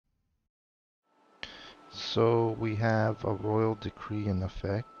So we have a royal decree in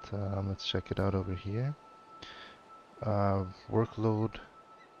effect. Let's check it out over here. Workload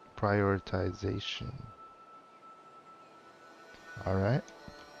prioritization. Alright,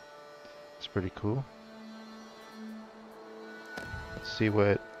 it's pretty cool. Let's see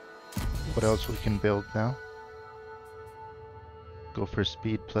what else we can build now. Go for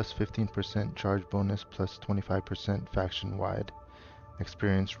speed plus 15%, charge bonus plus 25% faction wide.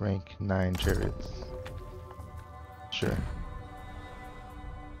 Experience rank 9 chariots. Sure.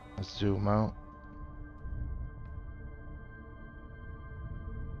 Let's zoom out.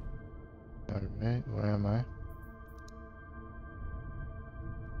 Alright, where am I?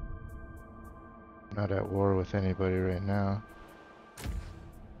 Not at war with anybody right now.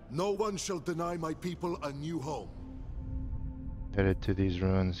 No one shall deny my people a new home. Headed to these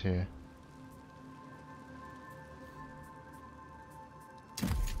ruins here.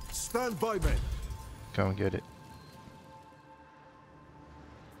 Stand by, men. Come get it.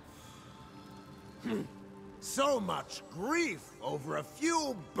 So much grief over a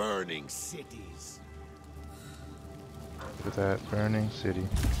few burning cities. Look at that burning city.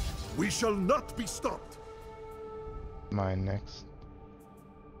 We shall not be stopped. Mine next.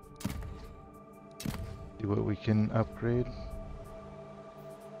 See what we can upgrade.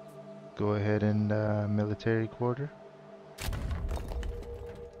 Go ahead and military quarter.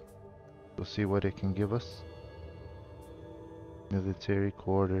 We'll see what it can give us. Military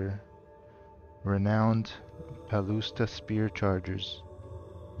quarter. Renowned Palusta spear chargers.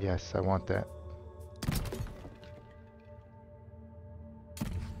 Yes, I want that.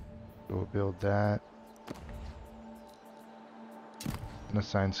 Go build that. And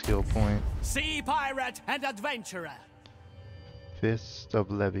assign skill point. Sea pirate and adventurer. Fist of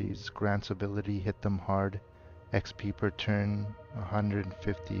Levies grants ability, hit them hard. XP per turn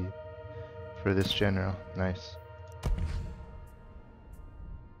 150 for this general. Nice.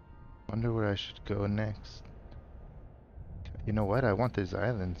 Wonder where I should go next. You know what? I want these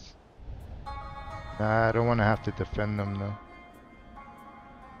islands. Nah, I don't want to have to defend them though.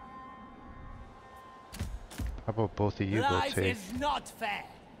 How about both of you go Life take? is not fair.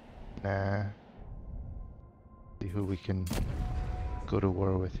 Nah. See who we can go to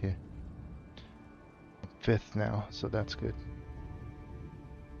war with here. 5th now, so that's good.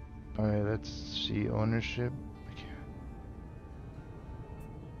 Alright, let's see ownership.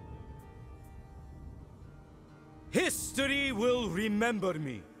 History will remember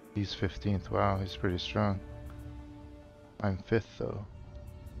me. He's 15th. Wow, he's pretty strong. I'm 5th though.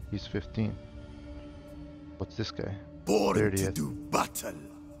 He's 15th. What's this guy? Born to 30th. do battle.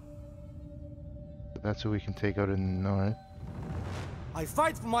 That's who we can take out in the north. I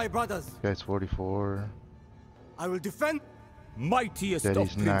fight for my brothers. This guy's 44. I will defend mightiest of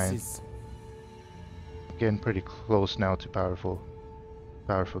Daddy's 9. princes. Getting pretty close now to powerful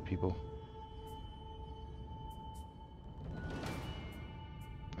people.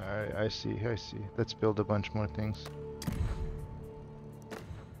 Alright, I see. Let's build a bunch more things.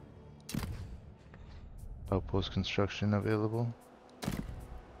 Outpost construction available.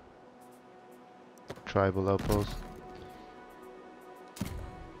 Tribal outpost.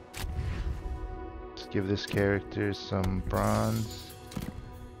 Let's give this character some bronze.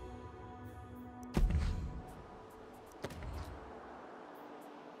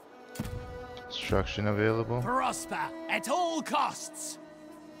 Construction available. Prosper at all costs.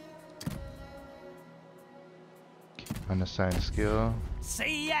 Unassigned skill.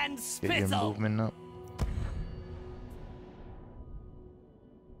 See and Get your spittle. movement up.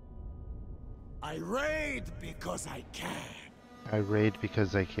 I raid because I can. I raid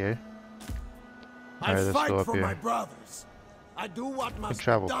because I care. I Alright, let's go fight up for here. my brothers. I do what We must can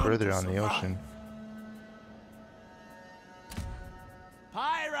travel be done further to on the survive. ocean.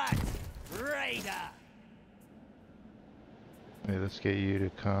 Pirate. Raider. Hey, let's get you to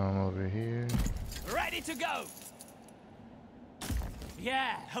come over here. Ready to go.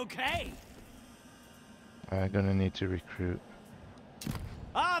 Yeah, okay. I'm gonna need to recruit.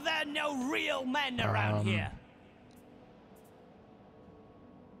 Are there no real men around here?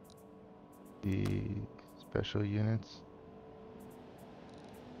 The special units.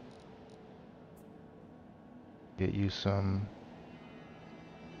 Get you some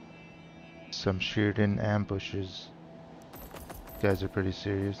sheared-in ambushes. You guys are pretty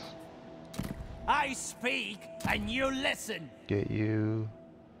serious. I speak and you listen. Get you.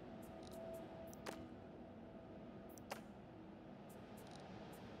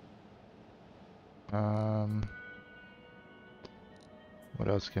 What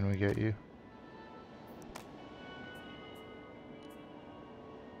else can we get you?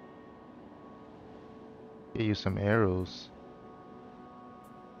 Get you some arrows.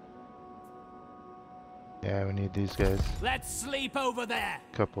 Yeah, we need these guys. Let's sleep over there.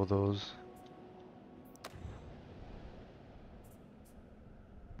 Couple of those.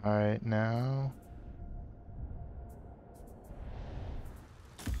 Alright, now.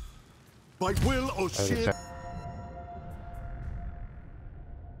 By will or shame.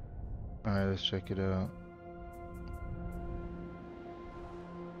 Alright, let's check it out.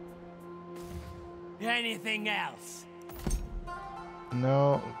 Anything else?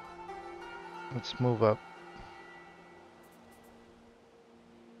 No. Let's move up.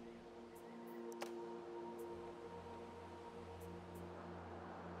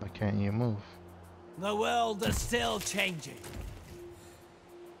 Why can't you move? The world is still changing.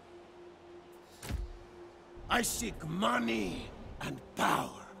 I seek money and power.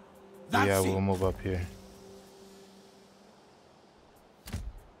 Yeah, That's we'll it. move up here.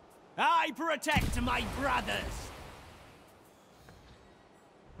 I protect my brothers.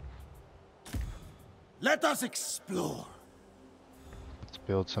 Let us explore. Let's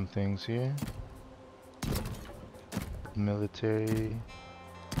build some things here. Military.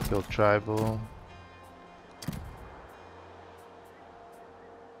 Build tribal.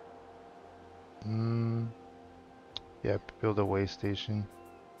 Yeah, build a way station.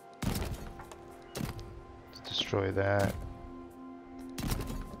 Let's destroy that.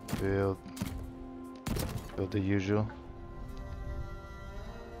 Build the usual.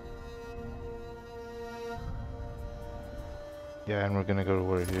 Yeah, and we're gonna go to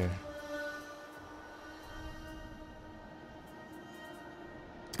war here.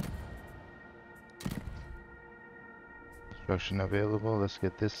 Construction available. Let's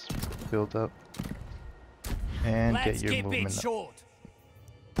get this built up. And Let's get your keep it movement up. short.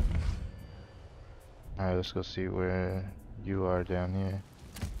 Alright, let's go see where you are down here.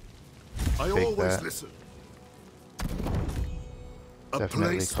 I Take always that. listen. A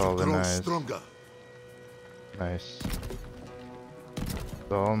Definitely place to grow colonize. stronger. Nice.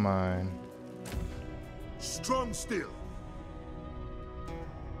 It's all mine. Strong still.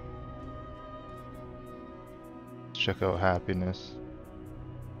 Let's check out happiness.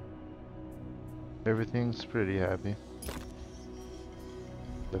 Everything's pretty happy.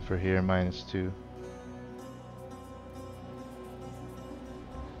 Except for here, -2.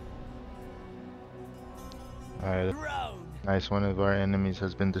 Alright, Throne. nice. One of our enemies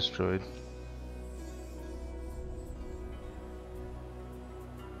has been destroyed.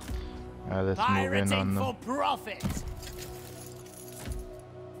 Alright, let's move in Pirating on them. for profit.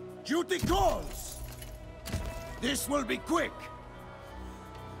 Duty calls. This will be quick.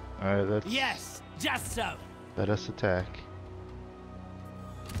 Alright, Yes, just so. let us attack.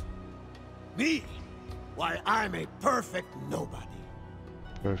 Me? Why, I'm a perfect nobody.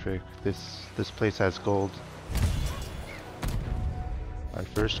 Perfect. This place has gold. Our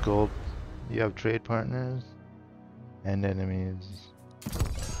first gold. You have trade partners and enemies.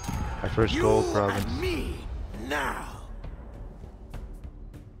 Our first You gold province. and me now.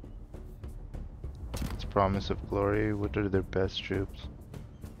 It's Promise of Glory. What are their best troops?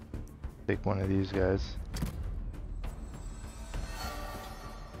 Take one of these guys.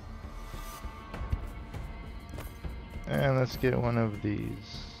 And let's get one of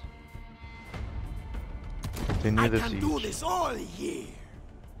these. Continue I the can do siege. this all year.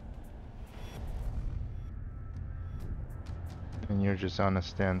 And you're just on a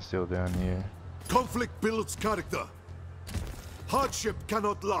standstill down here. Conflict builds character. Hardship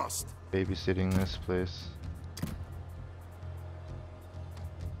cannot last. Babysitting this place.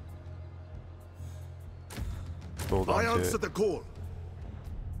 Hold on I to answer it. the call.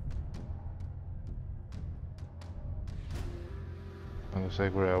 It looks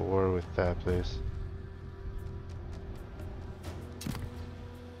like we're at war with that place.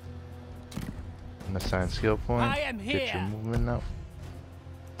 And assign skill point. I am Get your here. movement up.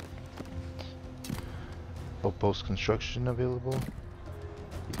 Outpost construction available.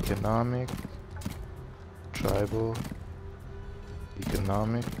 Economic. Tribal.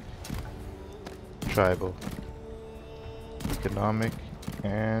 Economic. Tribal. Economic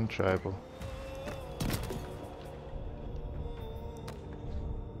and tribal.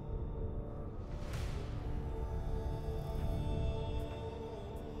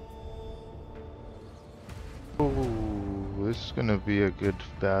 Oh, this is gonna be a good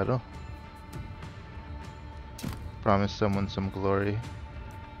battle. Promise someone some glory.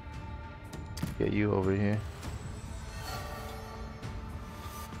 Get you over here.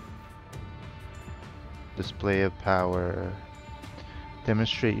 Display of power.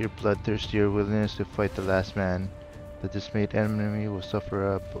 Demonstrate your bloodthirsty willingness to fight the last man. The dismayed enemy will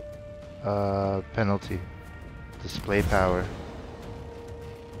suffer a penalty. Display power.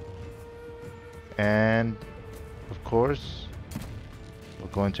 And of course, we're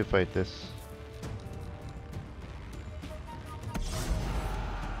going to fight this.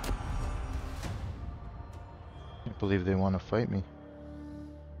 Can't believe they want to fight me.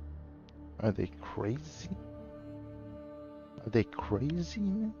 Are they crazy? Are they crazy,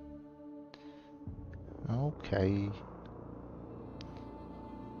 man? Okay.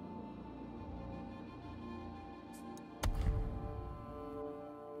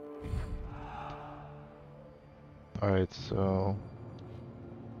 Alright, so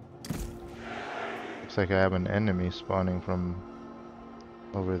looks like I have an enemy spawning from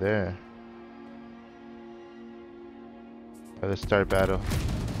over there. Alright, let's start battle.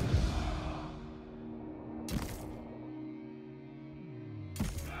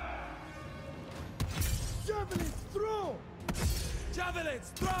 Javelins throw!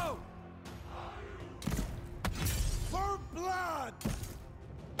 Javelins throw! For blood!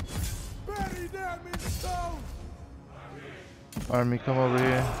 Bury them in stone! Army, come over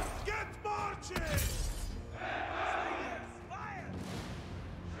here. Get marching!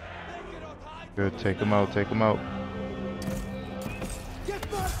 Good, take them out, take them out.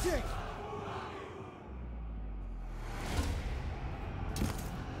 Get marching!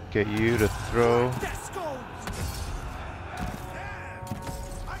 Get you to throw.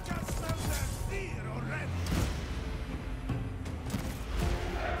 I can smell their fear already!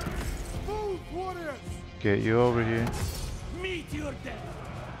 Move, warriors! Get you over here. Meet your death.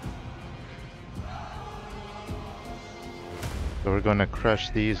 So we're gonna crush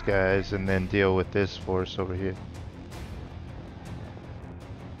these guys and then deal with this force over here.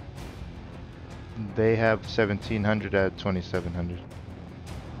 They have 1700 at 2700.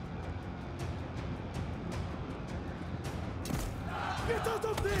 Get out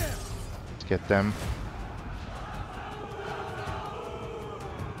of there! Let's get them.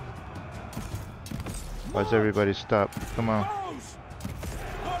 Why's everybody stop? Come on. Foes!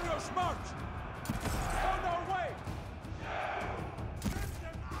 Warriors march! On our way!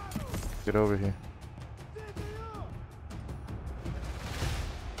 Get over here.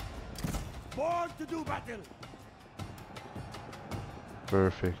 Born to do battle!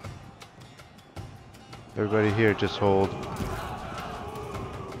 Perfect. Everybody here, just hold.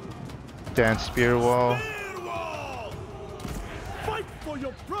 Dance spear wall. Spear wall! Fight for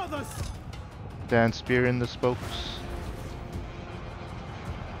your brothers! Dance spear in the spokes.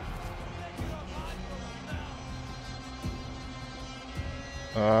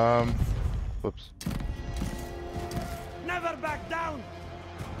 Whoops. Never back down.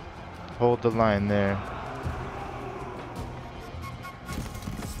 Hold the line there.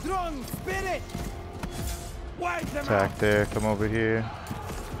 Strong spirit. Wipe them Attack there. Come over here.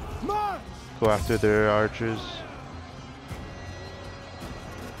 out! March! Go after their archers.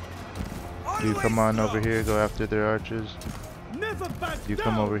 You come on over here. Go after their archers. Never back You down!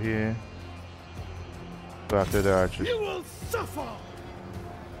 come over here. Go after their archers. You will suffer!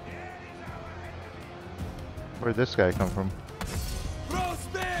 Where'd this guy come from? Throw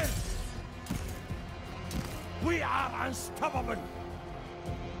spears! We are unstoppable!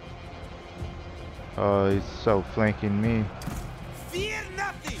 Oh, he's so flanking me. Fear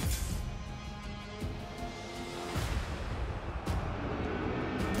nothing!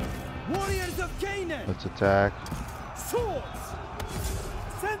 Warriors of Canaan. Let's attack. Swords!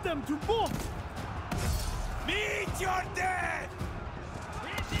 Send them to bolt! Meet your death!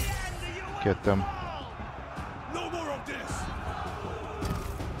 In the end, you will Get them. fall. No more of this!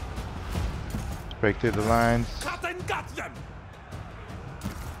 Break through the lines. Cut and gut them!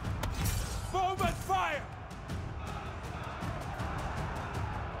 Bowman fire!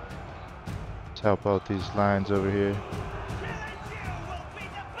 Let's help out these lines over here. Killing you will be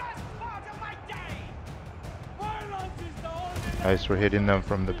the best part of my day. Violence is the only... Nice, we're hitting them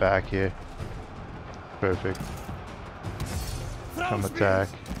from the back here. Perfect. Throw Come spears! attack.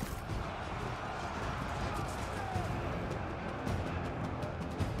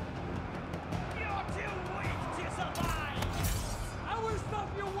 You're too weak to survive. I will stop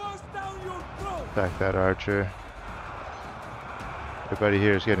your worst down your throat! Attack that archer. Everybody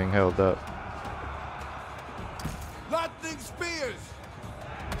here is getting held up. Lightning spears!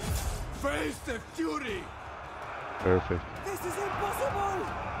 Face the fury! Perfect. This is impossible!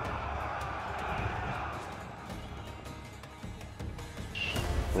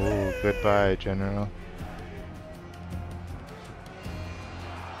 Oh, goodbye, General.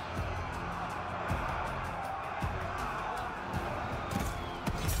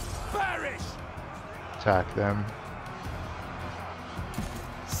 Perish! Attack them.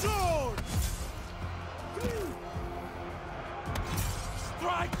 Sword!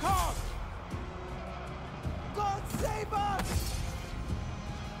 my cause! God save us!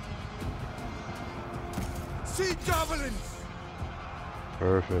 Sea javelins!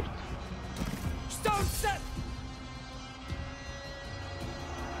 Perfect. Stone set!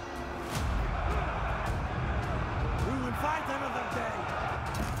 We will fight another day.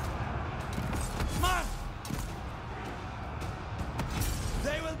 March!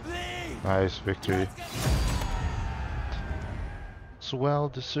 They will bleed! Nice victory. Let's get... It's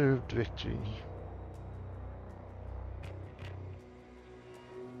well-deserved victory.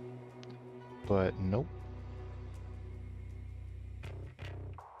 But nope.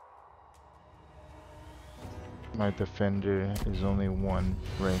 My defender is only one,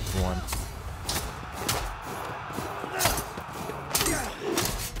 rank 1.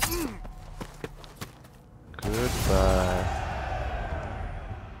 Goodbye.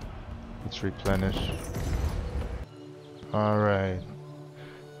 Let's replenish. Alright.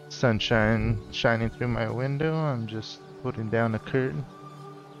 Sunshine shining through my window. I'm just putting down a curtain.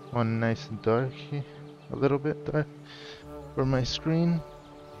 One nice and dark here. A little bit dark for my screen.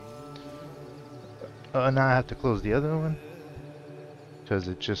 Now I have to close the other one because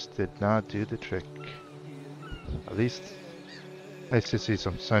it just did not do the trick. At least nice to see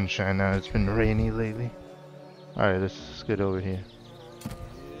some sunshine now. It's been rainy lately. Alright, let's get over here.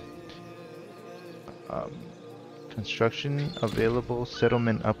 Construction available,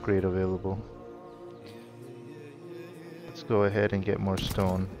 settlement upgrade available. Let's go ahead and get more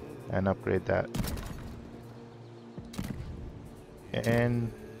stone and upgrade that.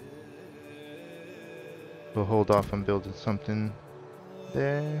 And we'll hold off on building something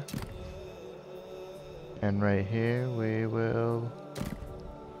there. And right here we will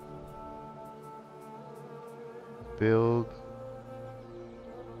build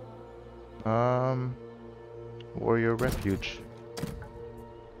warrior refuge.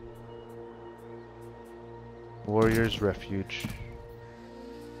 Warrior's refuge.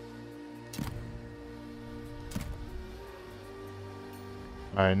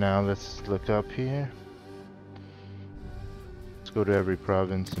 Alright, now let's look up here. Let's go to every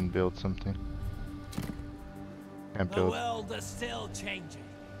province and build something. And The build. world is still changing.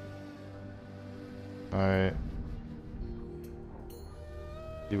 Alright.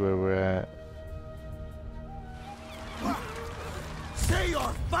 See where we're at. Say your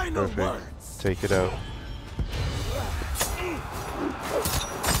final Perfect. words! Take it out.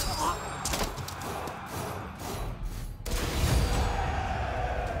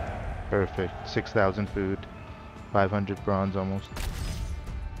 Perfect. 6,000 food. 500 bronze almost.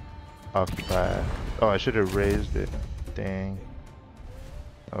 Occupy. Oh, I should have raised it. Dang.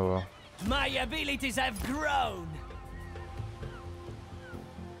 Oh well. My abilities have grown.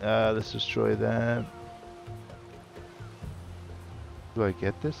 Let's destroy that. Do I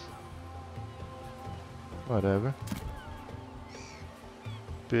get this? Whatever.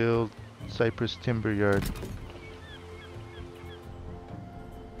 Build Cypress Timber Yard.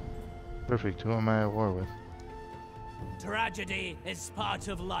 Perfect. Who am I at war with? Tragedy is part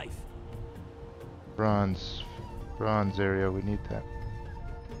of life. Bronze. Bronze area. We need that.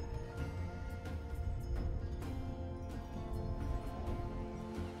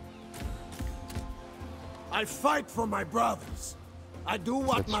 I fight for my brothers. I do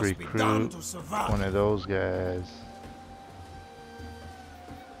what Let's must be done recruit to survive. one of those guys.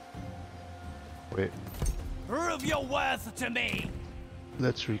 Wait. Prove your worth to me.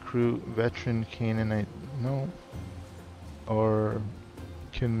 Let's recruit veteran Canaanite. No. Or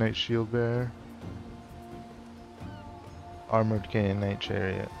Canaanite shield bearer. Armored Canaanite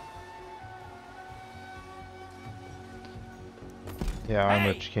chariot. Yeah,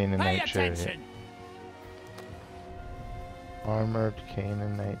 armored Hey, Canaanite pay chariot. attention. Armored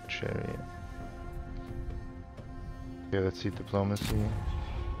Canaanite chariot. Okay, let's see diplomacy.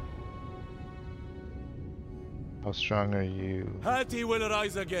 How strong are you? Hati will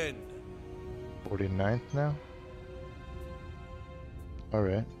rise again. 49th now?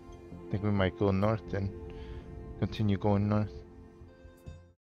 Alright. I think we might go north then. Continue going north.